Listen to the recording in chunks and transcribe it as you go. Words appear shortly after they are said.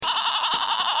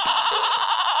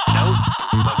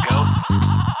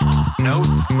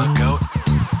Notes, my goats.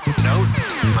 Notes,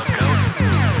 my goats.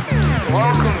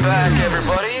 Welcome back,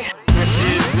 everybody. This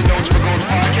is the Notes, my Goats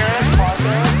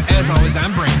podcast. As always,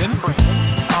 I'm Brandon.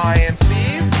 I am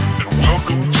Steve. And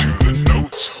welcome to the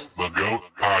Notes My Goat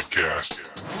podcast.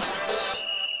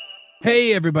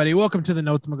 Hey, everybody. Welcome to the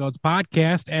Notes, my goats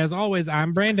podcast. As always,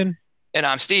 I'm Brandon. And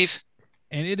I'm Steve.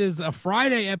 And it is a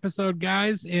Friday episode,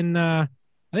 guys, in, I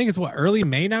think it's early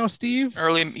May now, Steve?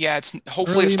 It's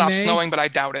hopefully it stops snowing, but I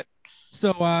doubt it.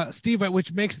 So, Steve,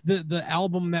 which makes the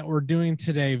album that we're doing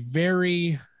today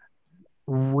very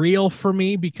real for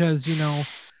me because,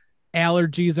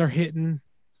 allergies are hitting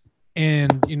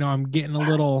and, I'm getting a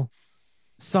little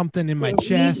something in my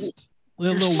chest.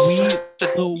 You're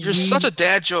such a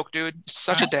dad joke, dude.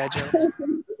 Such a dad joke.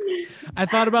 I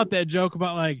thought about that joke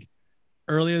about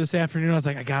earlier this afternoon. I was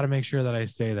like, I got to make sure that I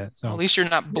say that. So at least you're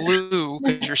not blue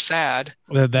because you're sad.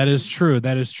 That is true.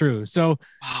 That is true. So,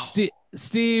 wow.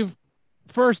 Steve,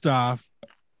 first off,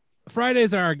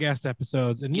 Fridays are our guest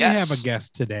episodes, and we have a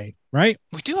guest today, right?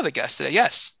 We do have a guest today.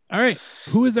 Yes. All right.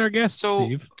 Who is our guest,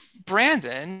 Steve?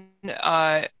 Brandon,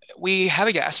 we have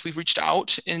a guest. We've reached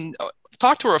out and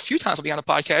talked to her a few times. I'll be on the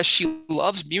podcast. She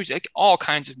loves music, all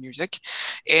kinds of music.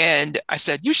 And I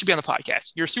said, you should be on the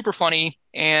podcast. You're super funny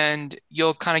and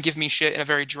you'll kind of give me shit in a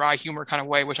very dry humor kind of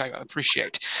way, which I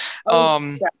appreciate.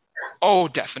 Oh,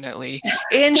 definitely.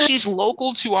 And she's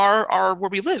local to our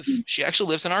where we live. She actually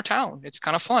lives in our town. It's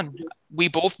kind of fun. We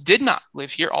both did not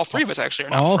live here. All three of us actually are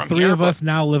not all from three here, of us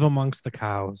now live amongst the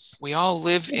cows. We all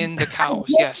live in the cows.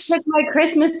 Yes. I took my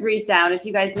Christmas wreath down. If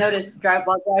you guys noticed,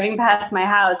 while driving past my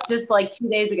house just 2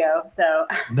 days ago. So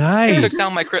nice.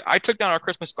 I took down our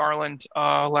Christmas garland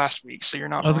last week. So you're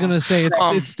not. I was gonna say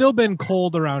it's still been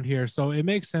cold around here, so it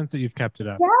makes sense that you've kept it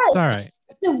up. Yes. It's all right.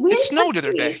 It snowed the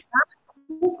other day.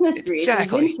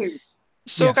 Exactly.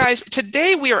 So, guys,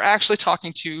 today we are actually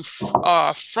talking to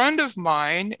a friend of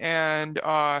mine and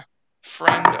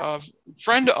friend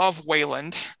of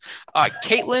Wayland,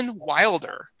 Kaitlin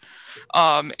Wilder.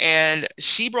 And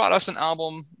she brought us an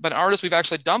album, but an artist we've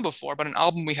actually done before, but an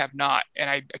album we have not. And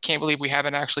I can't believe we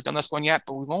haven't actually done this one yet,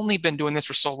 but we've only been doing this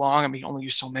for so long and we only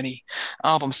use so many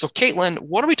albums. So, Kaitlin,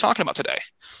 what are we talking about today?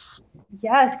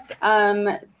 Yes.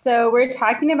 So we're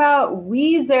talking about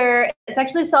Weezer. It's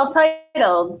actually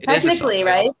self-titled, technically,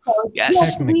 right? So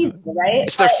yes. Weezer, right?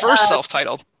 It's their first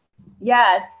self-titled.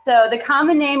 Yes. So the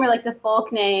common name or the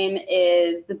folk name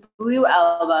is the Blue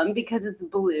Album because it's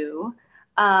blue.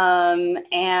 And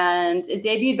it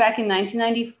debuted back in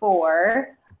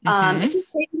 1994. It's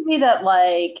just crazy that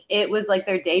it was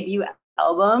their debut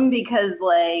album because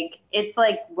it's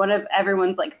one of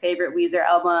everyone's favorite Weezer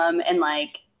album and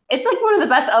it's one of the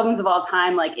best albums of all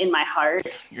time, in my heart.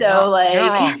 So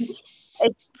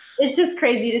it's just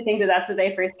crazy to think that that's what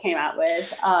they first came out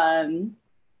with. And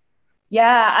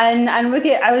I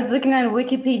was looking on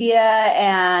Wikipedia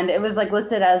and it was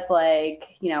listed as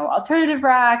alternative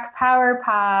rock, power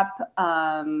pop,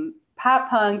 pop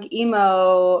punk,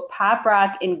 emo, pop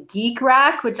rock, and geek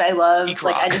rock, which I love. Geek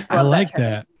rock. I just love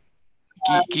that.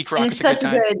 Geek rock is a good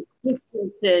time. It's such a good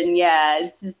description. Yeah,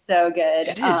 it's just so good.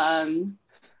 It is.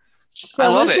 So I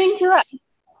love it.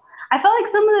 I felt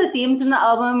some of the themes in the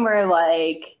album were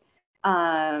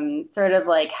sort of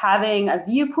having a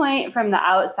viewpoint from the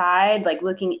outside,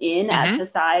 looking in at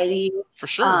society. For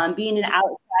sure. Being an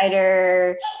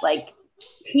outsider,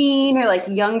 teen or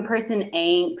young person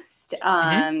angst,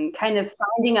 kind of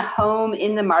finding a home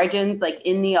in the margins,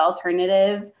 in the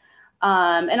alternative.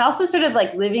 And also sort of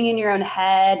living in your own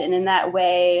head and in that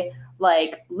way,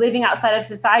 living outside of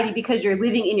society because you're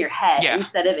living in your head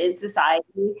instead of in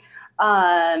society,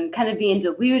 kind of being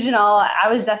delusional.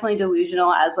 I was definitely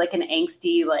delusional as an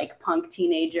angsty, punk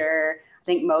teenager. I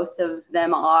think most of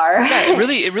them are. Yeah,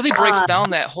 it really breaks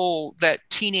down that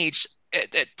teenage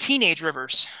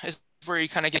rivers is where you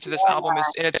kind of get to this album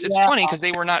and it's funny because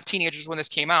they were not teenagers when this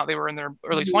came out. They were in their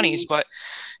early 20s, but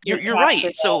you're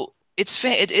right. So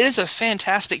it is a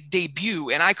fantastic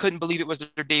debut, and I couldn't believe it was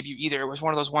their debut either. It was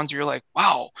one of those ones where you're like,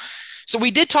 wow. So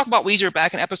we did talk about Weezer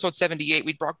back in episode 78.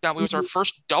 We broke down. It was our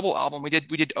first double album. We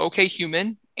did OK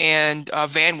Human and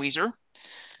Van Weezer,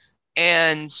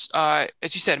 and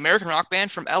as you said, American rock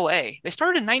band from LA. They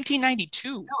started in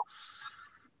 1992.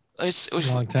 It was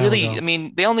really ago. I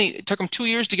mean, it took them 2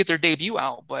 years to get their debut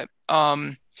out, but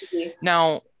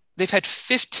now they've had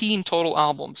 15 total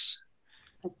albums.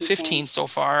 15 so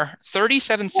far,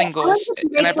 37 singles,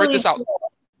 and I break this out.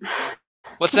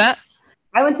 What's that?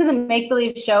 I went to the Make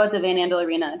Believe show at the Van Andel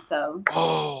Arena. So.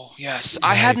 Oh yes,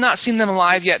 Nice. I have not seen them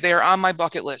live yet. They are on my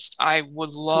bucket list. I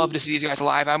would love to see these guys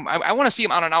live. I want to see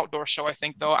them on an outdoor show. I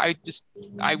think though. I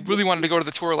really wanted to go to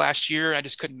the tour last year. I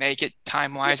just couldn't make it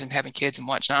time wise and having kids and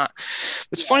whatnot.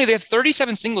 It's funny. They have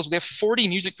 37 singles. They have 40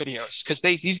 music videos because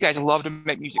these guys love to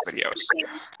make music videos.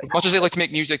 As much as they like to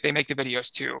make music, they make the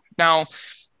videos too. Now,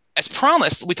 as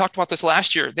promised, we talked about this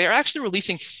last year. They're actually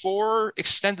releasing 4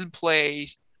 extended play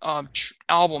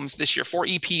albums this year, 4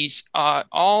 EPs,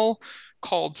 all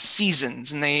called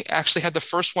Seasons, and they actually had the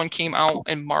first one came out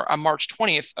on March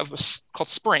 20th called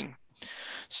Spring.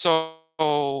 So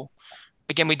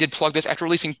again, we did plug this after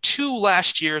releasing 2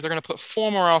 last year. They're going to put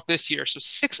 4 more out this year. So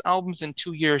 6 albums in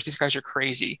 2 years. These guys are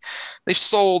crazy. They've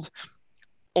sold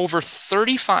over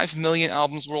 35 million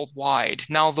albums worldwide.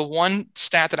 Now, the one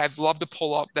stat that I've loved to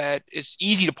pull up that is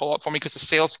easy to pull up for me because the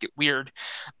sales get weird.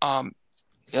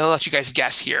 I'll let you guys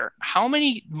guess here. How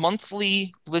many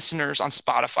monthly listeners on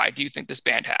Spotify do you think this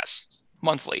band has?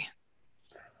 Monthly.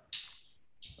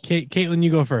 Kaitlin,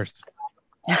 you go first.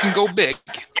 You can go big.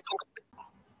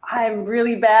 I'm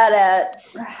really bad at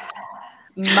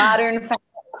modern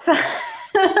facts.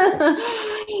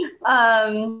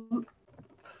 I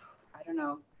don't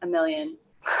know, 1 million.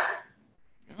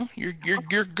 You're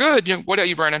good. What about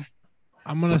you, Brandon?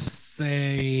 I'm gonna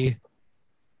say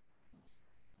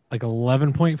like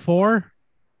 11.4.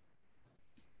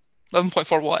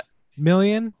 11.4 what?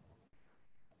 Million?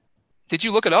 Did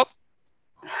you look it up?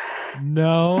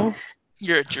 No.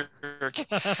 You're a jerk.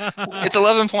 It's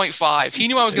 11.5. He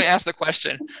knew I was going to ask the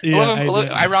question. Yeah,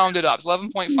 I rounded up. It's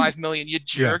 11.5 million. You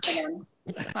jerk. Yeah.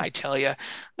 I tell you,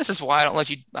 this is why I don't let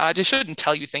you. I just shouldn't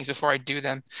tell you things before I do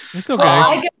them. It's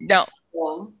okay. Now,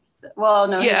 well,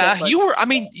 no. Yeah, you were. I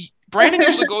mean, Brandon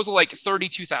usually goes to like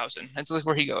 32,000. That's like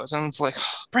where he goes, and it's like,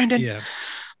 oh, Brandon. Yeah.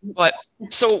 But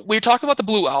so we're talking about the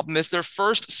Blue album. It's their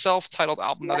first self-titled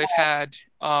album. Now they've had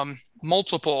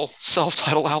multiple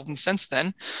self-titled albums since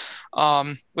then,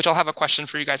 which I'll have a question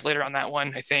for you guys later on that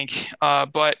one, I think.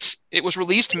 But it was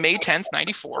released May 10th,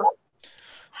 94.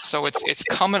 So it's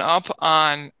coming up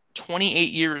on 28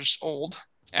 years old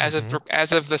as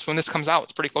of this when this comes out.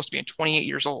 It's pretty close to being 28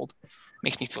 years old.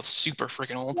 Makes me feel super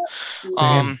freaking old.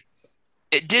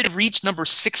 It did reach number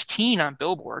 16 on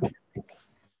Billboard.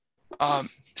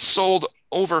 Sold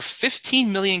over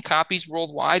 15 million copies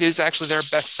worldwide. It is actually their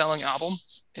best-selling album.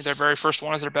 Their very first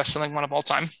one is their best-selling one of all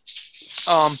time.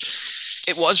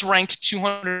 It was ranked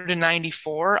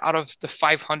 294 out of the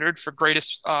 500 for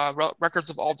greatest records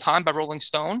of all time by Rolling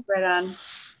Stone. Right on.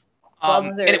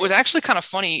 And it was actually kind of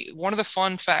funny. One of the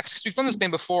fun facts, because we've done this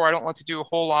band before, I don't like to do a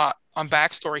whole lot on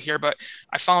backstory here, but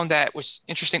I found that was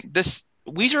interesting.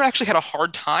 Weezer actually had a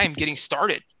hard time getting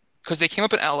started because they came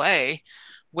up in LA,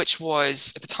 which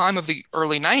was at the time of the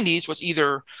early 90s was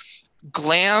either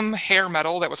glam hair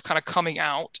metal that was kind of coming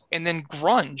out and then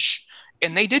grunge.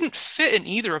 And they didn't fit in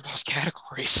either of those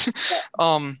categories. It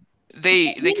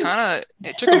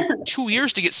took them 2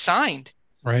 years to get signed.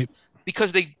 Right.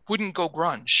 Because they wouldn't go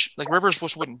grunge. Like Rivers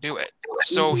just wouldn't do it.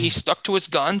 So he stuck to his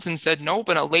guns and said nope.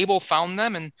 And a label found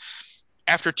them. And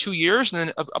after 2 years, and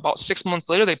then about 6 months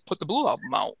later, they put the Blue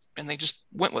album out and they just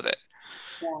went with it.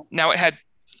 Yeah. Now it had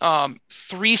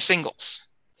 3 singles.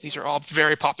 These are all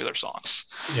very popular songs.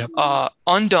 Yep.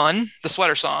 Undone, the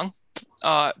sweater song,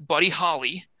 Buddy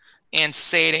Holly, and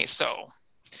Say It Ain't So.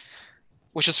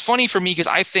 Which is funny for me because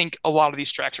I think a lot of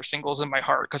these tracks are singles in my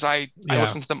heart because I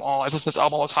listen to them all. I listen to this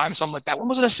album all the time. So I'm like, that one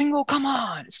wasn't a single? Come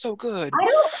on. It's so good.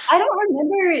 I don't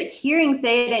remember hearing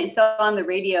Say It Ain't So on the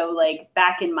radio like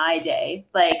back in my day.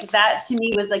 Like that to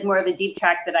me was like more of a deep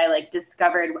track that I like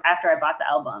discovered after I bought the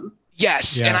album.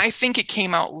 Yes. Yeah. And I think it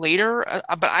came out later,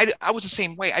 but I was the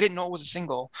same way. I didn't know it was a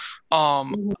single.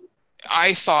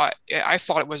 I thought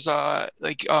it was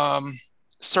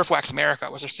Surf Wax America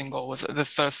was their single, was the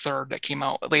third that came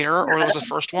out later, or it was the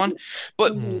first one.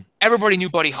 But everybody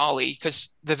knew Buddy Holly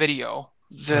because the video,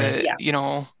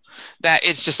 that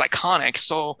it's just iconic.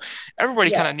 So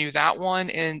everybody kind of knew that one.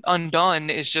 And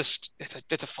Undone is just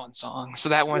it's a fun song. So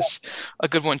that was a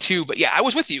good one too. But yeah, I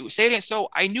was with you. Say It Ain't So.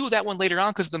 I knew that one later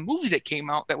on because the movie that came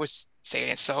out that was Say It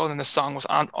Ain't So, and then the song was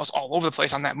all over the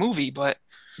place on that movie. But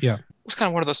yeah. It was kind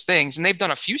of one of those things. And they've done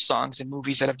a few songs in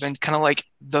movies that have been kind of like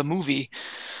the movie.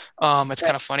 It's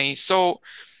kind of funny. So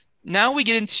now we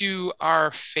get into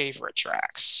our favorite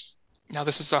tracks. Now,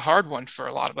 this is a hard one for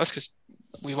a lot of us because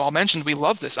we've all mentioned we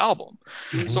love this album.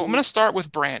 Mm-hmm. So I'm going to start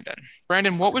with Brandon.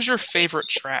 Brandon, what was your favorite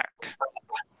track?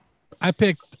 I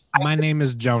picked My Name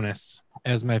is Jonas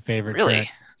as my favorite Really?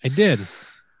 track. I did.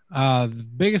 The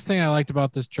biggest thing I liked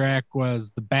about this track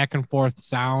was the back and forth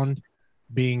sound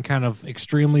being kind of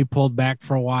extremely pulled back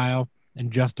for a while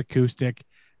and just acoustic,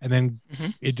 and then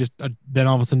it just then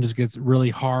all of a sudden just gets really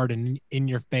hard and in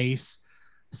your face.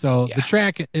 So the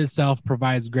track itself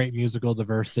provides great musical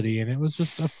diversity, and it was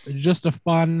just a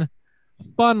fun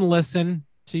listen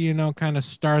to, you know, kind of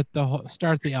start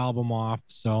the album off.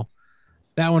 So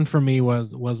that one for me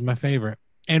was my favorite,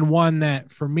 and one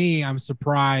that for me I'm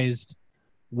surprised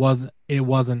it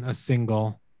wasn't a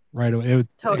single right away.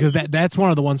 Because that's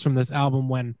one of the ones from this album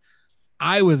when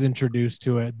I was introduced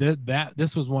to it.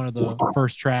 This was one of the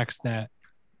first tracks that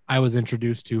I was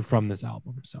introduced to from this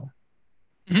album. So,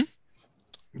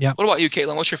 yeah. What about you,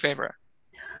 Kaitlin? What's your favorite?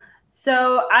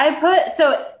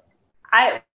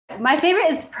 My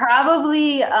favorite is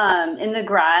probably In the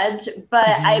Garage, but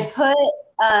I put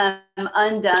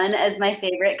Undone as my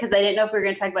favorite because I didn't know if we were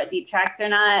going to talk about deep tracks or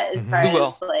not.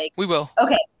 We will.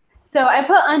 Okay. So I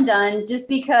put Undone just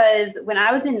because when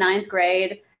I was in 9th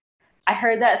grade, I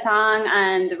heard that song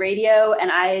on the radio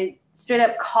and I straight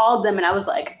up called them and I was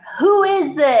like, who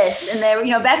is this? And they were,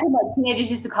 you know, back when like teenagers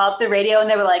used to call up the radio and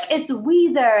they were like, it's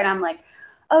Weezer. And I'm like,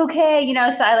 okay, you know,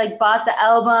 so I like bought the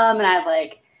album and I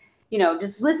like, you know,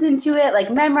 just listened to it, like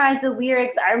memorized the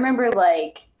lyrics. I remember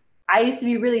like, I used to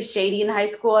be really shady in high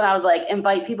school and I would like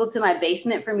invite people to my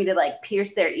basement for me to like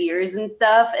pierce their ears and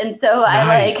stuff. And so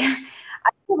I was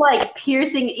like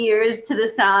piercing ears to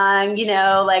the song, you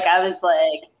know, like I was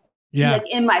like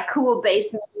in my cool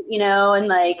basement, you know, and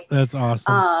like that's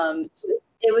awesome.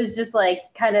 It was just like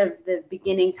kind of the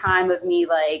beginning time of me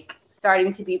like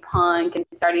starting to be punk and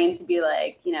starting to be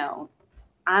like, you know,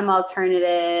 I'm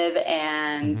alternative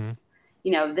and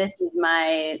you know, this is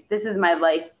my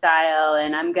lifestyle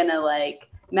and I'm gonna like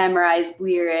memorize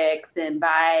lyrics and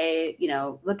buy, you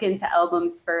know, look into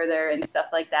albums further and stuff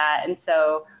like that. And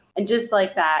so, and just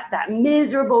like that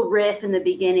miserable riff in the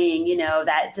beginning, you know,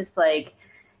 that just like,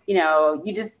 you know,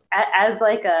 you just, as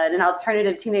like an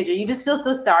alternative teenager, you just feel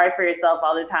so sorry for yourself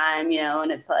all the time, you know,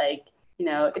 and it's like, you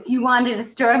know, if you want to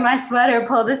destroy my sweater,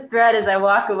 pull this thread as I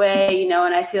walk away, you know,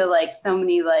 and I feel like so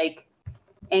many like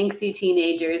angsty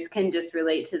teenagers can just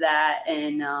relate to that.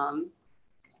 And,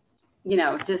 you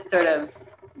know, just sort of,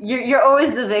 you're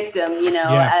always the victim, you know,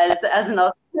 as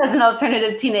an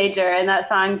alternative teenager, and that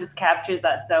song just captures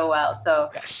that so well.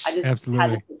 So I just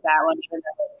had to pick that one, even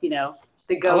though it's, you know,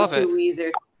 the go-to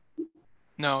Weezer.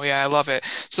 No, yeah, I love it.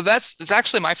 So it's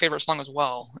actually my favorite song as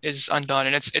well, is Undone,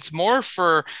 and it's more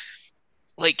for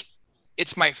like,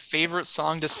 it's my favorite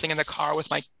song to sing in the car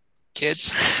with my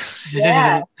kids.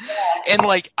 And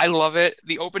like, I love it.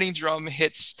 The opening drum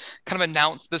hits kind of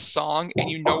announce this song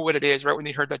and you know what it is right when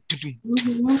they heard that.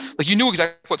 Like you knew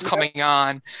exactly what's coming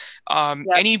on.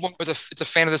 Anyone it's a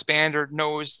fan of this band or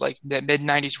knows like the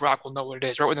mid-90s rock will know what it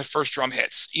is right when the first drum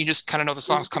hits. You just kind of know the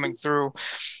song's coming through.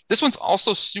 This one's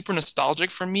also super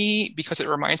nostalgic for me because it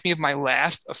reminds me of my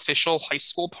last official high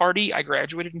school party. I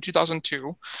graduated in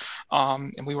 2002,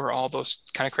 and we were all those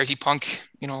kind of crazy punk,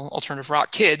 you know, alternative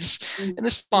rock kids. And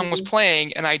this song was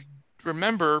playing, and I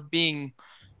remember being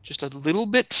just a little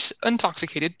bit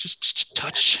intoxicated,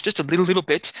 just a little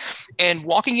bit, and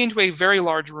walking into a very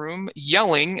large room,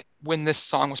 yelling when this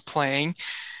song was playing,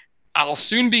 "I'll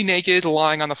soon be naked,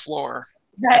 lying on the floor."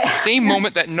 At the same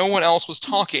moment that no one else was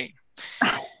talking.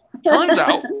 Turns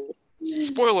out,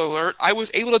 spoiler alert, I was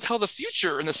able to tell the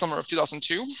future in the summer of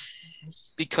 2002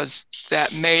 because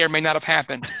that may or may not have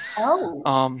happened.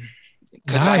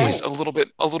 Because I was a little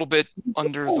bit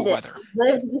under the weather.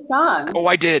 Lived the song. Oh,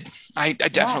 I did. I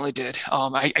definitely did.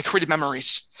 I created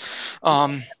memories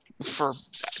for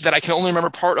that I can only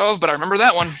remember part of, but I remember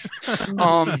that one.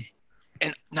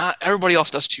 And not everybody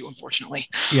else does too, unfortunately.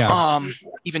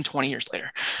 Even 20 years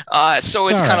later. So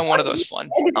it's kind of one of those fun.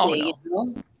 Oh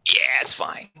no. Yeah, it's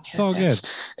fine. It's all good.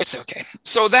 It's okay.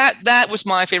 So that was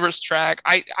my favorite track.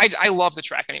 I love the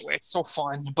track anyway. It's so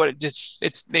fun, but it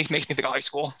makes me think of high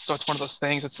school. So it's one of those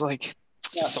things. It's like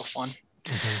it's so fun.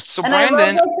 So and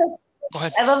Brandon, go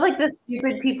ahead. I love like the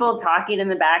stupid people talking in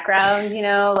the background. You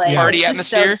know, like party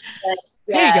atmosphere. So,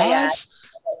 hey guys.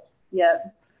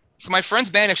 Yep. So my friend's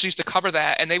band actually used to cover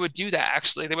that, and they would do that.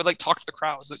 Actually, they would like talk to the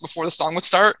crowd like before the song would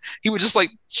start. He would just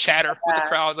like chatter with the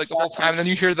crowd like the whole time, and then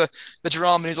you hear the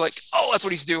drum, and he's like, "Oh, that's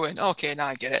what he's doing." Okay, now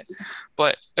I get it.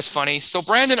 But it's funny. So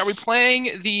Brandon, are we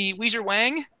playing the Weezer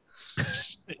Wang?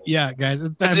 Yeah, guys,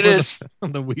 it's time for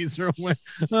the Weezer Wang.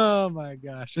 Oh my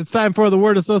gosh, it's time for the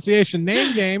word association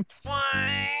name game.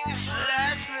 Wang,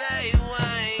 let's play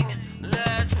Wang.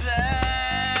 Let's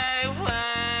play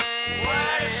Wang.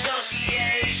 Word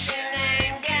association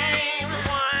name game.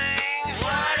 Wang.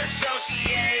 Word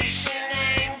association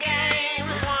name game.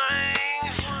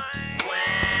 Wang.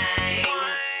 Wang.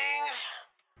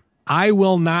 I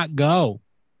Will Not Go.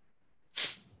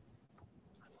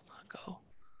 Go.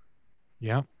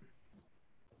 Yep.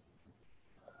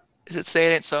 Is it Say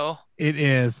It Ain't So? It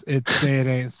is. It's Say It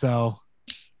Ain't So.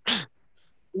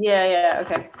 Yeah,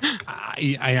 okay.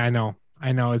 I know.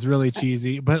 I know. It's really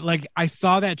cheesy. But like I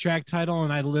saw that track title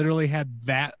and I literally had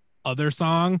that other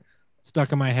song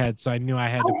stuck in my head. So I knew I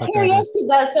had to put that in. Karaoke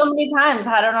does so many times.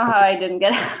 I don't know how I didn't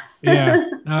get it. Yeah.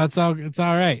 No, it's all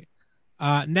right.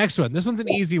 Next one. This one's an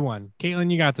easy one.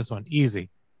 Kaitlin, you got this one. Easy.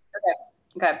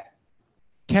 Okay.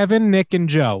 Kevin, Nick, and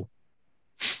Joe.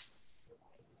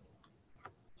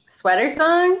 Sweater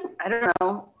song? I don't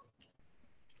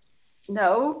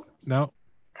know. No.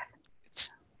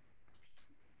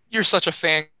 You're such a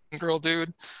fangirl,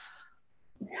 dude.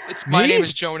 It's Me? My Name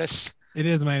is Jonas. It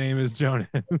is My Name is Jonas.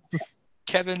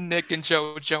 Kevin, Nick, and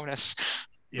Joe Jonas.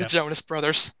 Yep. The Jonas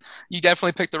Brothers. You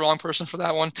definitely picked the wrong person for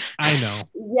that one. I know.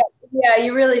 Yeah,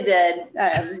 you really did.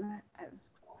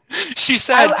 She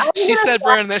said, I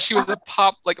Brandon, that she was a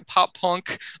pop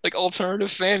punk, like alternative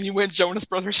fan. You went Jonas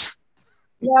Brothers.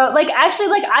 No, like actually,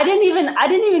 like I didn't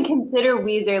even consider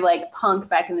Weezer like punk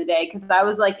back in the day because I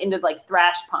was like into like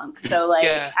thrash punk. So like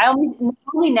Yeah. I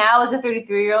only now as a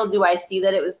 33-year-old do I see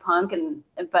that it was punk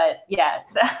but yeah.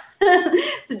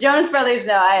 So Jonas Brothers,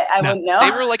 no, I wouldn't know. They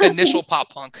were like initial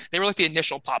pop punk. They were like the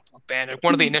initial pop punk band, like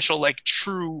one of the initial like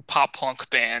true pop punk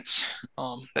bands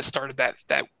that started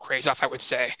that craze off, I would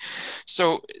say.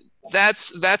 So that's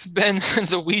been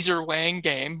the Weezer Wang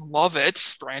game. Love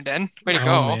it, Brandon. Way to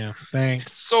go. Man.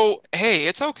 Thanks. So hey,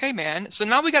 it's okay, man. So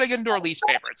now we got to get into our least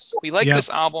favorites. We like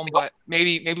this album, but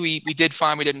maybe we did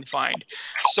find we didn't find.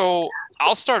 So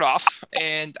I'll start off,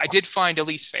 and I did find a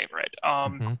least favorite.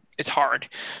 It's hard.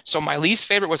 So my least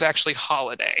favorite was actually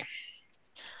Holiday.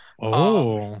 So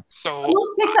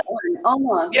almost pick that one.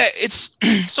 Almost. Yeah, it's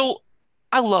so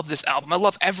I love this album. I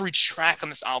love every track on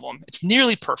this album. It's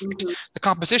nearly perfect. The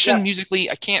composition musically,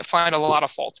 I can't find a lot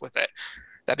of faults with it.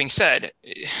 That being said,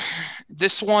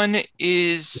 this one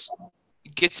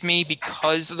gets me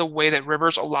because of the way that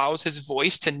Rivers allows his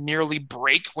voice to nearly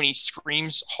break when he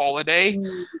screams Holiday.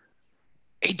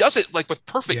 He does it like with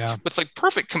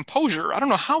perfect composure. I don't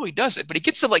know how he does it, but he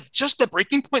gets to like just the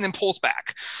breaking point and then pulls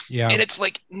back. Yeah. And it's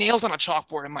like nails on a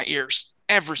chalkboard in my ears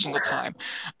every single time.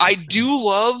 I do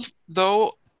love,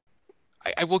 though,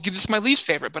 I will give this my least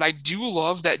favorite, but I do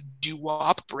love that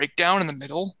doo-wop breakdown in the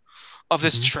middle of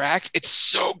this track. It's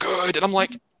so good. And I'm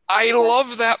like, I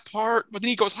love that part. But then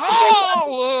he goes,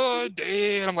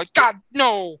 Holiday. And I'm like, God,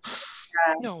 no.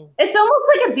 No. It's almost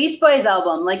like a Beach Boys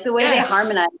album, like the way they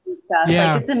harmonize and stuff.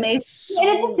 Yeah. Like it's amazing. And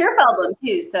it's a surf album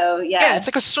too. So yeah, it's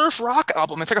like a surf rock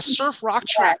album. It's like a surf rock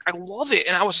track. I love it.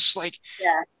 And I was just like,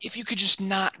 if you could just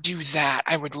not do that,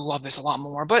 I would love this a lot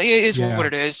more. But it is what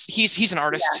it is. He's an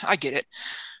artist. I get it.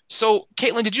 So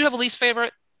Kaitlin, did you have a least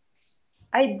favorite?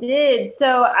 I did.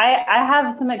 So I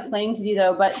have some explaining to do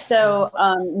though. But so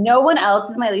No One Else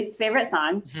is my least favorite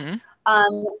song.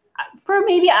 For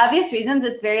maybe obvious reasons,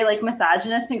 it's very like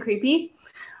misogynist and creepy.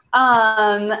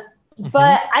 But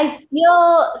I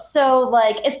feel so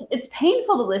like it's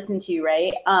painful to listen to,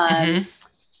 right? But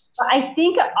I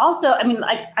think also, I mean,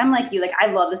 like I'm like you, like I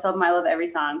love this album, I love every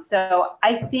song. So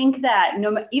I think that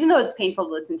even though it's painful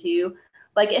to listen to,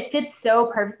 like it fits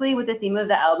so perfectly with the theme of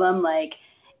the album. Like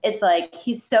it's like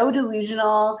he's so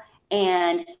delusional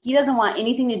and he doesn't want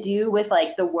anything to do with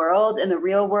like the world and the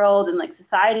real world and like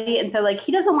society. And so like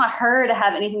he doesn't want her to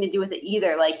have anything to do with it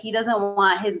either. Like he doesn't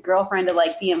want his girlfriend to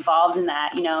like be involved in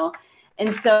that, you know?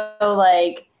 And so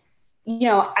like, you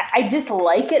know, I just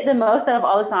like it the most out of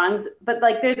all the songs, but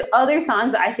like there's other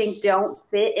songs that I think don't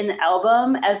fit in the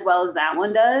album as well as that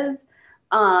one does.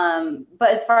 But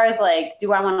as far as like,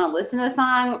 do I want to listen to the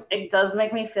song? It does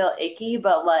make me feel icky,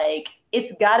 but like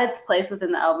it's got its place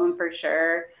within the album for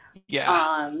sure.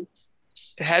 Yeah.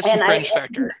 It has some cringe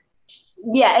factor.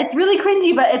 Yeah, it's really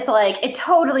cringy, but it's like it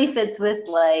totally fits with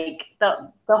like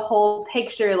the whole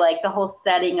picture, like the whole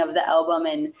setting of the album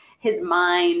and his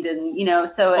mind, and you know,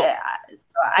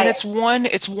 and it's one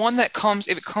that comes,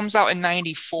 if it comes out in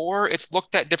 94, it's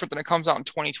looked at different than it comes out in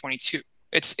 2022.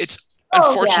 It's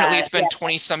unfortunately it's been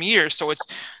 20 some years, so it's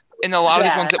in a lot of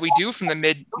these ones that we do from the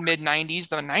mid 90s.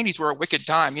 The 90s were a wicked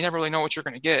time. You never really know what you're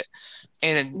going to get.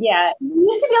 And you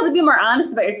used to be able to be more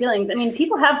honest about your feelings. I mean,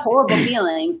 people have horrible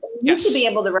feelings. You used to be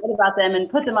able to write about them and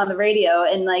put them on the radio.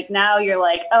 And like now you're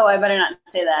like, oh, I better not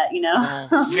say that, you know?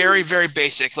 Very, very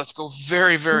basic. Let's go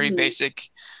very, very basic.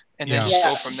 and then just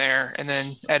go from there and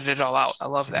then edit it all out. I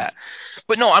love that.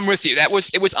 But no, I'm with you.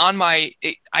 It was on my,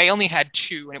 I only had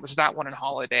 2, and it was that one and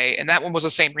Holiday. And that one was the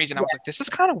same reason. I was like, this is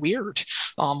kind of weird.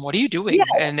 What are you doing? Yeah,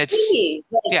 and it's creepy.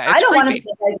 Like, it's I don't want to creepy.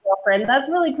 be a guy's girlfriend. That's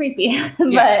really creepy.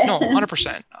 But... Yeah, no,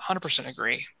 100%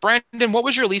 agree. Brandon, what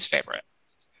was your least favorite?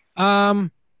 I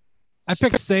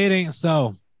picked Say It Ain't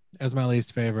So as my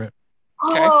least favorite.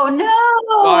 Okay. Oh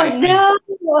no! Why? No!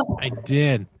 I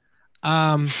did.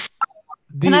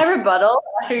 Can I rebuttal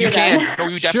after you're done? Can. No,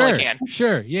 you definitely can.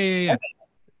 Sure. Yeah.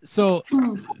 So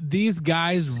these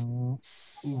guys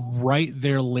write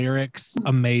their lyrics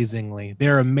amazingly.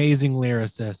 They're amazing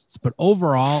lyricists, but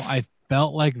overall, I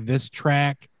felt like this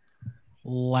track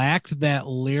lacked that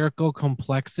lyrical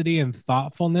complexity and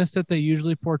thoughtfulness that they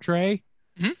usually portray.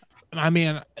 Mm-hmm. I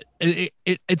mean,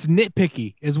 it's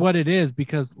nitpicky is what it is,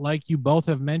 because like you both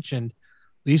have mentioned,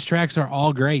 these tracks are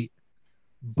all great,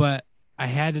 but I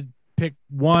had to pick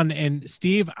one. And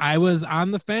Steve, I was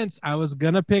on the fence. I was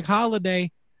going to pick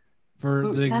Holiday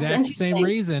for the exact same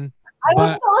reason. I also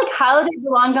felt like Holiday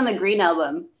belonged on the Green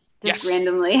album. Just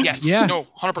randomly. Yes. Yeah. No,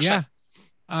 100%. Yeah.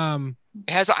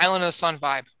 It has the Island of the Sun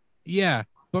vibe. Yeah.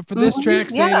 But for this track,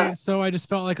 so I just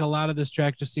felt like a lot of this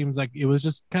track just seems like it was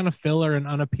just kind of filler and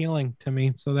unappealing to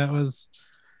me. So that was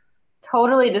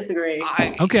totally disagree.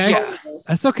 Okay. Yeah.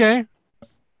 That's okay.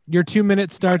 Your 2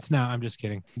 minute starts now. I'm just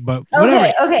kidding. But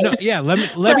whatever. Okay. No, yeah, let me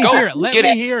hear it. Let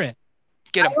me hear it.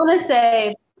 Get him. I want to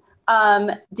say,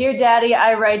 Dear Daddy,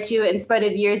 I write you in spite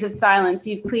of years of silence.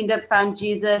 You've cleaned up, found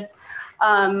Jesus.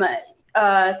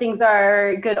 Things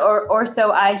are good, or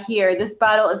so I hear. This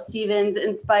bottle of Stevens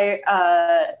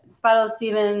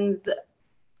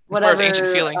whatever. Ancient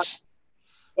feelings.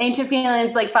 Ancient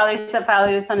feelings, like father,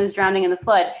 stepfather, the son is drowning in the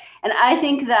flood. And I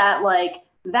think that, like,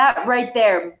 that right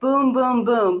there, boom, boom,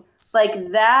 boom,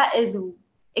 like that is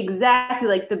exactly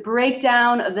like the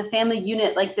breakdown of the family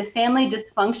unit, like the family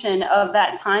dysfunction of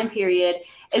that time period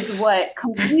is what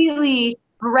completely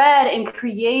bred and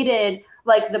created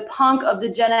like the punk of the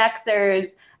Gen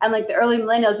Xers and like the early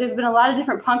millennials. There's been a lot of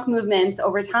different punk movements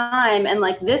over time, and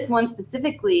like this one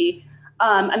specifically,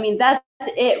 I mean, that's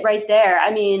it right there.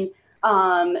 I mean,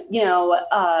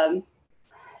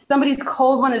 somebody's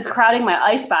cold one is crowding my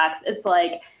icebox. It's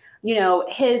like, you know,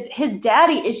 his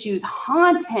daddy issues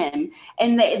haunt him,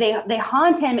 and they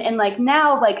haunt him, and like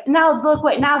now look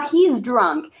what, now he's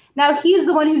drunk. Now he's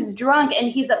the one who's drunk, and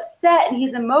he's upset, and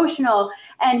he's emotional,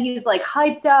 and he's like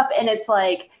hyped up, and it's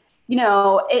like, you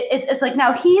know, it's like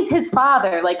now he's his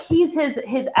father, like he's his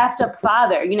effed up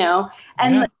father, you know,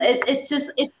 and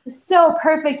it's so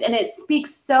perfect, and it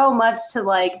speaks so much to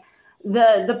like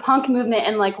the punk movement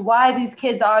and like why these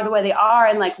kids are the way they are,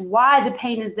 and like why the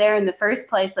pain is there in the first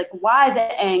place, like why the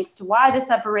angst, why the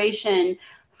separation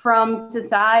from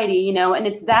society, you know. And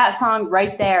it's that song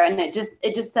right there, and it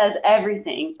just says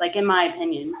everything, like in my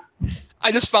opinion.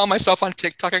 I just found myself on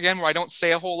TikTok again where I don't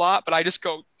say a whole lot, but I just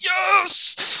go,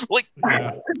 yes, like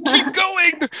keep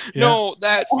going. Yeah. No,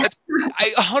 that's I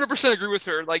 100% agree with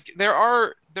her. Like there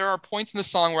are points in the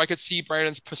song where I could see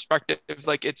Brandon's perspective,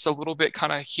 like it's a little bit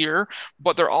kind of here,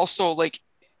 but they're also like,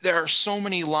 there are so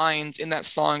many lines in that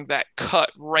song that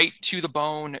cut right to the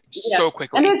bone so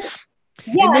quickly. And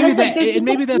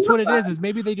maybe that's what it is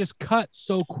maybe they just cut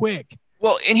so quick.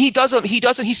 Well, and he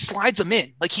slides them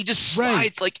in. Like he just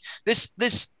slides like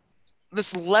this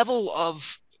level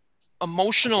of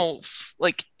emotional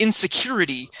like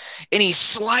insecurity, and he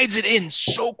slides it in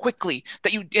so quickly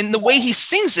that and the way he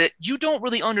sings it, you don't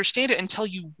really understand it until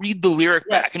you read the lyric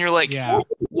back, and you're like,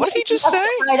 what did he just say?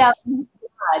 Hide out in his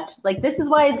garage. Like this is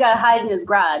why he's got to hide in his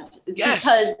garage. It's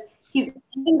because he's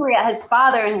angry at his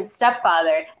father and his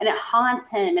stepfather, and it haunts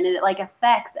him, and it like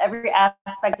affects every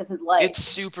aspect of his life. It's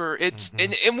super.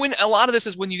 And when a lot of this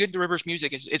is when you get into Rivers'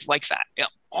 music, it's like that. You know,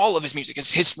 all of his music,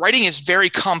 his writing is very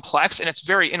complex and it's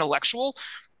very intellectual,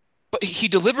 but he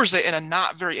delivers it in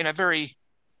a very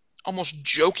almost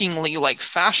jokingly like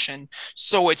fashion.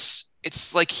 So it's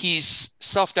like he's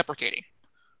self-deprecating.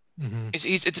 Mm-hmm. It's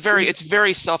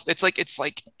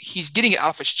like he's getting it out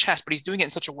of his chest, but he's doing it in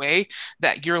such a way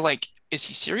that you're like, is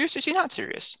he serious? Is he not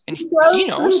serious? And he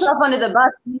knows himself under the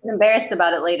bus. He's embarrassed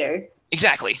about it later.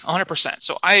 Exactly, 100%.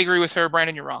 So I agree with her,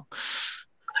 Brandon. You're wrong.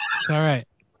 It's all right.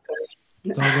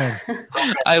 It's all good.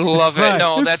 I love it.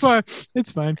 No, that's fine.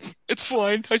 It's fine. It's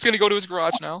fine. He's gonna go to his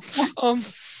garage now.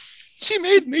 She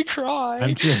made me cry.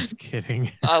 I'm just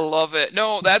kidding. I love it.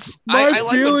 No, that's I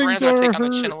like when brands are taking on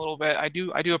the chin a little bit. I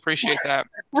do appreciate that.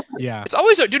 Yeah.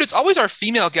 It's always our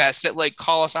female guests that like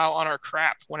call us out on our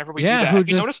crap whenever we do that. Have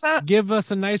you noticed that? Give us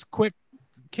a nice quick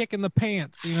kick in the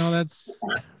pants. You know, that's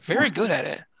very good at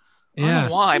it. I don't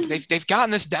know why, but they've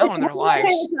gotten this down in their lives.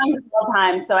 It's my favorite song of all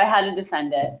time, so I had to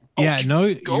defend it. Yeah,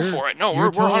 no, Go for it. No, you're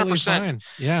we're totally 100%. fine.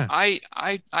 Yeah. I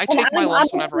take my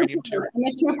lumps whenever I need to. I'm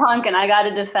a true punk, and I got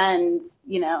to defend,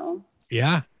 you know.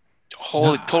 Yeah.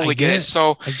 Totally get it.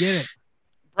 So I get it.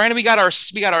 Brandon, we got our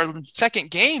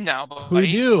second game now, buddy.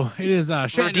 We do. It is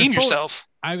redeem yourself.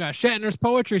 I've got Shatner's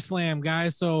Poetry Slam,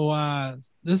 guys. So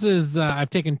this is I've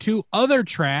taken 2 other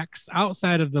tracks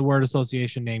outside of the word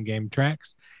association name game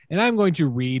tracks, and I'm going to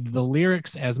read the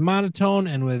lyrics as monotone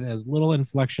and with as little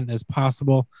inflection as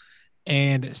possible.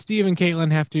 And Steve and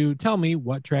Kaitlin have to tell me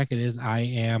what track it is I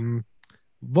am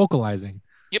vocalizing.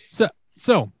 Yep.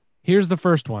 So here's the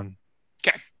first one.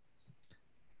 Okay.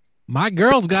 My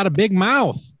girl's got a big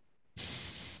mouth.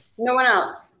 No one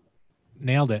else.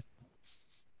 Nailed it.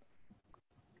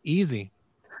 Easy.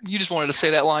 You just wanted to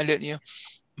say that line, didn't you?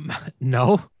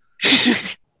 No.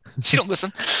 She don't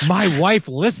listen. My wife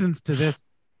listens to this.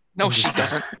 No, she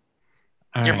doesn't.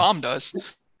 Your mom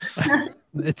does.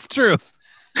 It's true.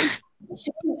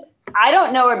 I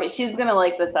don't know her, but she's gonna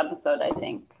like this episode, I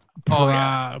think.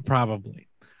 Probably.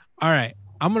 All right.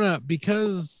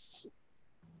 Because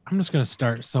I'm just gonna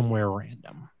start somewhere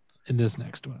random in this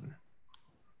next one.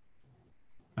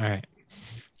 All right.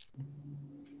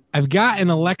 I've got an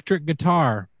electric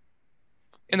guitar.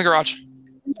 In the garage.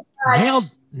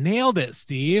 Nailed it,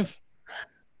 Steve.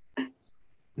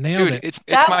 Nailed it. It's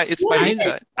my deep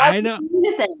cut. I know.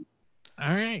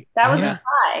 All right. That was a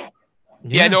tie.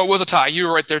 Yeah, no, it was a tie. You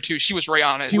were right there too. She was right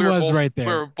on it. She was right there.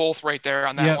 We were both right there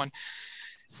on that Yep. one.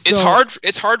 So,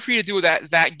 It's hard for you to do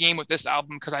that game with this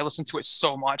album because I listen to it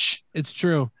so much. It's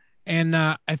true. And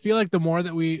I feel like the more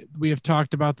that we have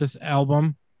talked about this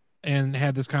album and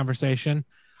had this conversation,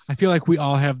 I feel like we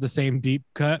all have the same deep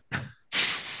cut.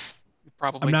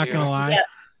 Probably. I'm not gonna lie.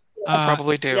 Yeah.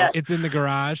 Probably do. Yeah. It's in the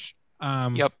garage.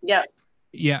 Yep. Yep.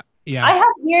 Yeah. I have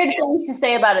weird things to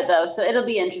say about it though, so it'll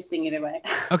be interesting either way.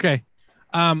 Okay.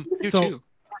 So too.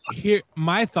 here,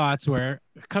 my thoughts were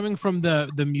coming from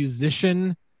the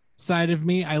musician side of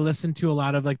me. I listened to a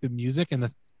lot of like the music, and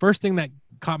the first thing that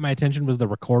caught my attention was the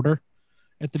recorder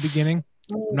at the beginning.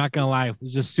 I'm not gonna lie, it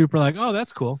was just super like, oh,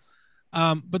 that's cool.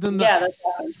 But then the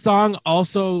song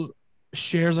also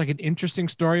shares like an interesting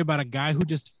story about a guy who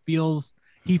just feels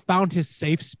he found his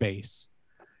safe space,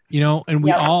 you know, and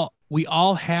we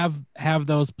all have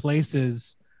those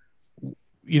places,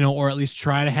 you know, or at least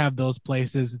try to have those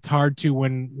places. It's hard to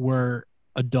when we're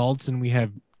adults and we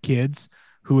have kids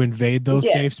who invade those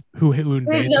safe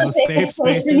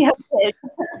spaces.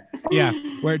 Yeah,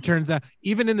 where it turns out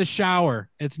even in the shower,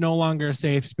 it's no longer a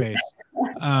safe space.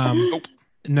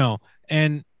 No,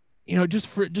 and you know,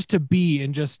 just to be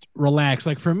and just relax.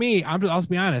 Like for me, I'll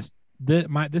be honest.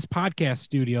 This podcast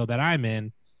studio that I'm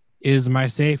in is my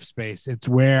safe space. It's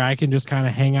where I can just kind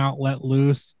of hang out, let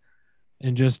loose,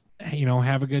 and just, you know,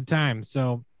 have a good time.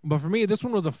 So, but for me, this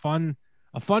one was a fun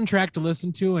track to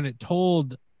listen to, and it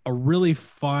told a really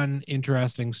fun,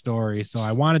 interesting story. So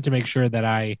I wanted to make sure that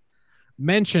I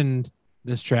mentioned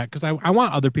this track because I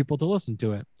want other people to listen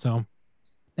to it. So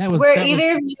were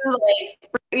either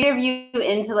of you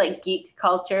into like geek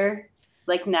culture,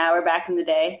 like now or back in the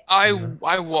day? I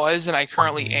was, and I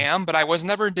currently am, but I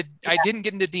didn't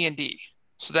get into D&D.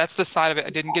 So that's the side of it I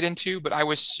didn't get into, but I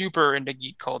was super into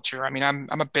geek culture. I mean, I'm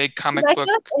a big comic book.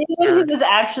 Anyone who was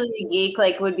actually a geek,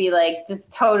 like, would be like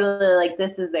just totally like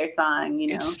this is their song, you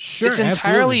know?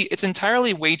 It's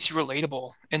entirely way too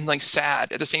relatable and like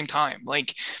sad at the same time.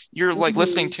 Like you're like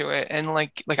listening to it, and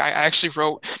like I actually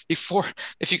wrote before.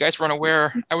 If you guys weren't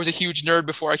aware, I was a huge nerd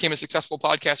before I became a successful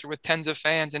podcaster with tens of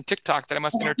fans and TikTok that I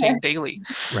must entertain daily.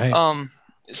 Right.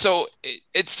 So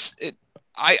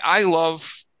I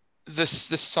love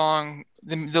this song.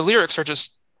 The lyrics are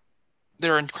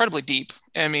they're incredibly deep.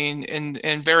 I mean,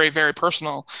 and very, very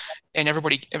personal, and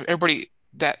everybody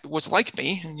that was like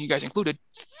me, and you guys included,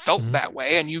 felt that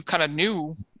way, and you kind of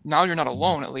knew. Now you're not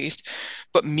alone, at least.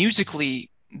 But musically,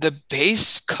 the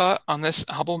bass cut on this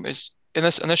album is in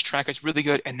this track is really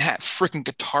good, and that freaking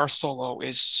guitar solo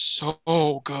is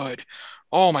so good.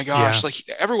 Oh my gosh. Yeah. Like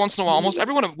every once in a while, almost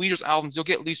every one of Weezer's albums, you'll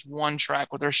get at least one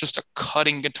track where there's just a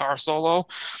cutting guitar solo.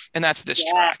 And that's this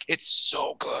track. It's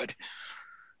so good.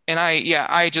 And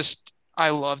I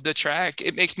love the track.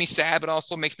 It makes me sad, but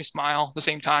also makes me smile at the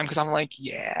same time. Cause I'm like,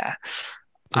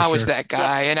 I was that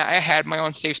guy. And I had my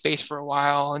own safe space for a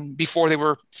while. And before they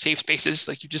were safe spaces,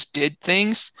 like you just did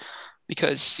things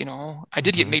because, you know, I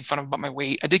did get made fun of about my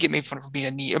weight. I did get made fun of for being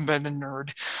a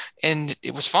nerd, and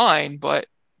it was fine, but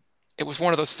it was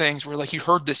one of those things where like you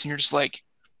heard this and you're just like,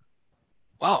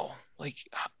 wow, like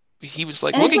he was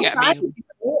like looking at me.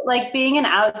 like being an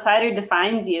outsider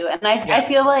defines you. And I Yeah.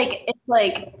 feel like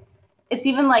it's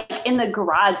even like in the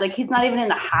garage, like he's not even in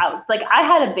the house. Like I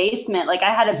had a basement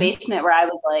where I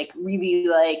was like really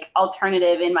like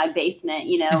alternative in my basement,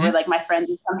 you know, where like my friends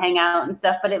would come hang out and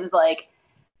stuff. But it was like,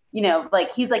 you know,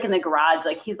 like he's like in the garage,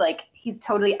 like he's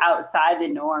totally outside the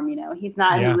norm, you know. He's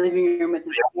not in the living room with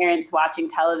his parents watching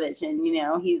television, you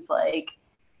know. He's like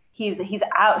he's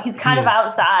out, he's kind of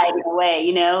outside in a way,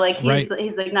 you know, like he's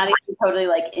like not even totally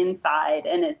like inside.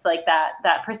 And it's like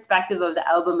that perspective of the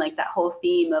album, like that whole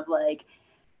theme of like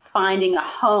finding a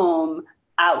home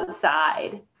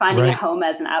outside, finding a home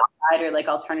as an outsider, like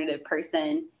alternative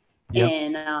person.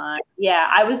 And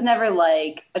I was never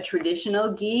like a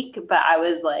traditional geek, but I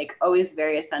was like always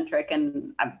very eccentric,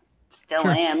 and I still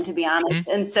am, to be honest.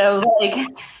 And so like,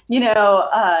 you know,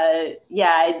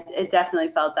 it definitely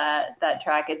felt that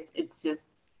track. It's just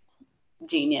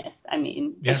genius. I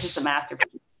mean, it's just a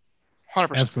masterpiece.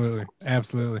 100%.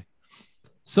 Absolutely.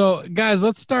 So guys,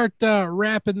 let's start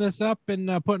wrapping this up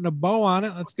and putting a bow on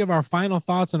it. Let's give our final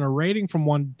thoughts and a rating from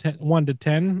 1 to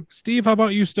 10. Steve, how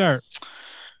about you start?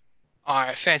 All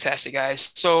right, fantastic,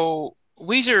 guys. So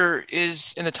Weezer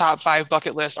is in the top 5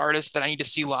 bucket list artists that I need to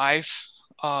see live.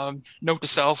 Note to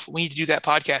self, we need to do that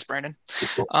podcast, Brandon.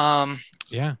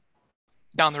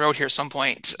 Down the road here at some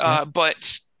point.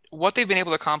 But what they've been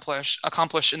able to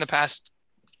accomplish in the past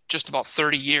just about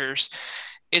 30 years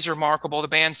is remarkable. The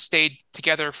band stayed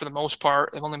together for the most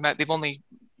part. They've only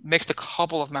mixed a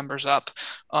couple of members up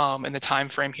in the time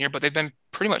frame here, but they've been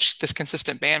pretty much this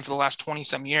consistent band for the last 20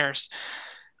 some years.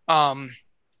 And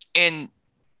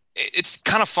it's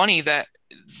kind of funny that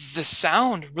the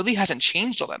sound really hasn't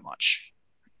changed all that much.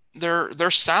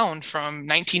 Their sound from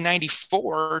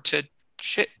 1994 to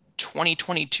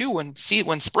 2022 when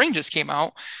Spring just came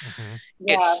out,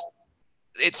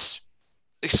 it's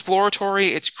exploratory,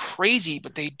 it's crazy,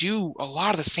 but they do a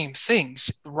lot of the same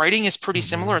things. Writing is pretty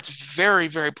similar. It's very,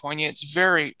 very poignant. It's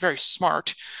very, very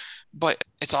smart, but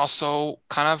it's also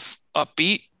kind of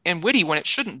upbeat and witty when it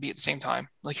shouldn't be at the same time.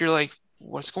 Like you're like,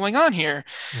 what's going on here?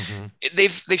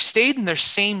 They've stayed in their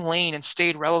same lane and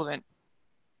stayed relevant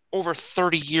over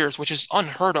 30 years, which is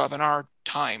unheard of in our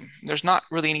time. There's not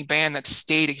really any band that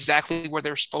stayed exactly where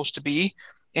they're supposed to be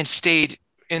and stayed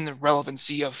in the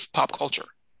relevancy of pop culture.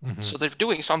 So they're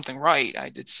doing something right.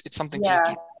 It's something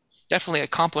to definitely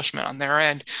accomplishment on their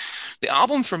end. The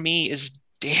album for me is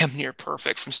damn near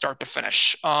perfect from start to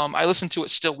finish. I listen to it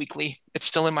still weekly. It's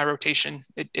still in my rotation.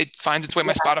 It finds its way on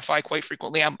my Spotify quite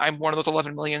frequently. I'm one of those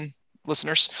 11 million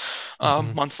listeners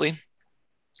monthly.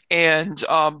 And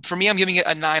for me, I'm giving it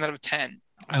a 9 out of 10.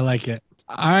 I like it.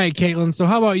 All right, Kaitlin. So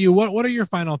how about you? What are your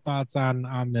final thoughts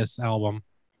on this album?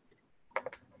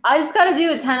 I just got to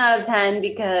do a 10 out of 10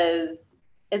 because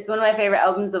it's one of my favorite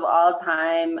albums of all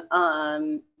time.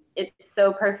 It's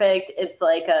so perfect. It's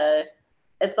like a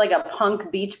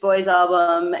punk Beach Boys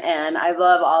album, and I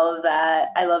love all of that.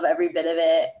 I love every bit of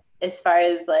it. As far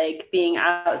as like being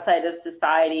outside of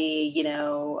society, you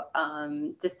know,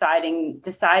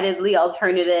 decidedly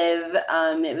alternative.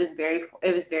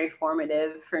 It was very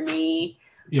formative for me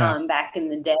back in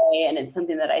the day, and it's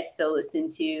something that I still listen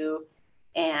to.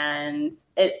 And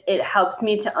it helps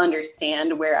me to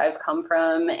understand where I've come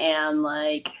from and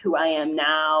like who I am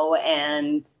now.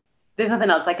 And there's nothing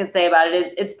else I could say about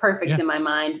it. It's perfect in my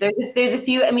mind. There's a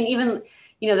few, I mean, even,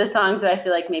 you know, the songs that I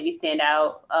feel like maybe stand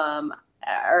out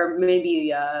or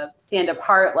maybe stand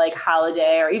apart, like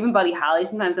Holiday or even Buddy Holly.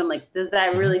 Sometimes I'm like, does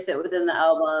that really fit within the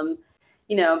album?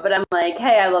 You know, but I'm like,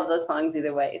 hey, I love those songs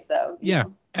either way. So yeah,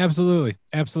 absolutely.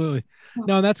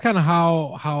 No, that's kind of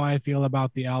how I feel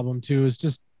about the album too. It's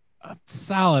just a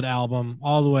solid album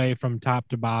all the way from top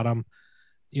to bottom.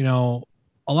 You know,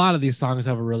 a lot of these songs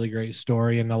have a really great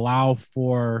story and allow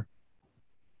for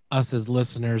us as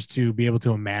listeners to be able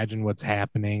to imagine what's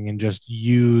happening and just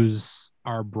use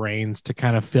our brains to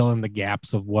kind of fill in the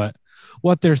gaps of what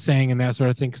they're saying and that sort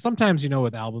of thing. 'Cause sometimes, you know,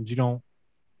 with albums,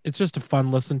 it's just a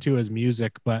fun listen to as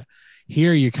music, but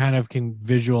here you kind of can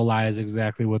visualize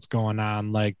exactly what's going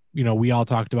on. Like, you know, we all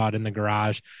talked about In the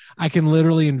Garage. I can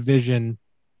literally envision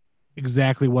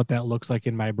exactly what that looks like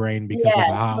in my brain because of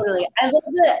how. Totally. I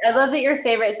love that your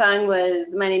favorite song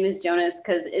was My Name is Jonas,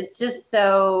 because it's just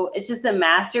a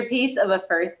masterpiece of a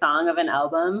first song of an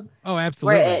album. Oh,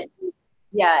 absolutely. Where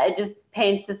it just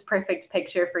paints this perfect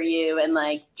picture for you, and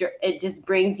like it just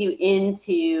brings you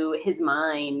into his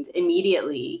mind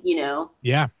immediately, you know?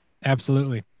 Yeah,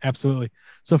 absolutely.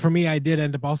 So for me, I did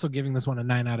end up also giving this one a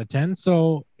 9 out of 10.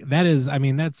 So that is, I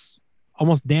mean, that's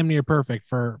almost damn near perfect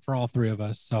for all three of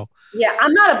us. So yeah,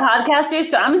 I'm not a podcaster,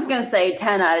 so I'm just gonna say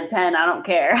 10 out of 10. I don't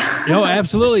care. no,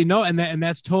 absolutely no,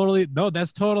 that's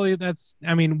totally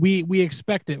I mean, we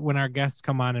expect it when our guests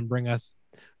come on and bring us,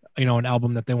 you know, an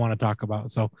album that they want to talk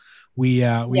about. So we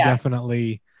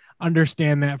definitely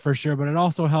understand that for sure, but it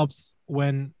also helps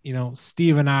when, you know,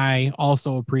 Steve and I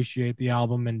also appreciate the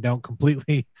album and don't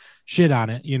completely shit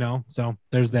on it, you know. So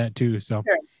there's that too. So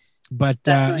Sure. but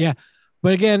yeah.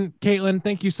 But again, Kaitlin,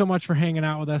 thank you so much for hanging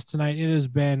out with us tonight. It has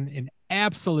been an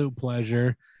absolute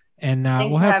pleasure. And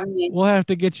Thanks for having me. we'll have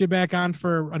to get you back on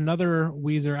for another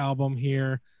Weezer album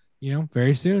here, you know,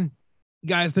 very soon.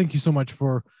 Guys, thank you so much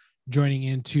for joining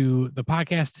into the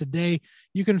podcast today.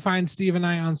 You can find Steve and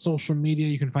I on social media.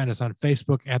 You can find us on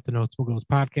Facebook at the Notes Goats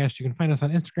Podcast. You can find us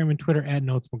on Instagram and Twitter at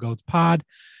Notes Goats Pod.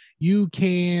 You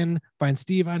can find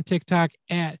Steve on TikTok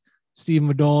at Steve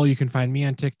Madole. You can find me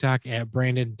on TikTok at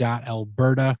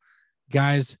Brandon.Alberta.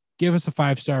 Guys, give us a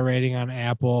 5-star rating on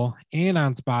Apple and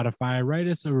on Spotify. Write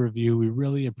us a review. We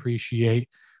really appreciate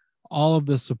all of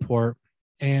the support.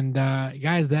 And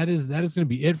guys, that is going to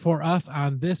be it for us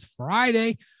on this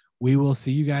Friday. We will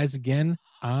see you guys again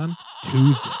on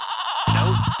Tuesday.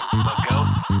 Notes, my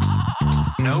goats.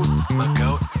 Notes, my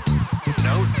goats.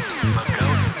 Notes, my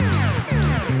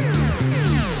goats.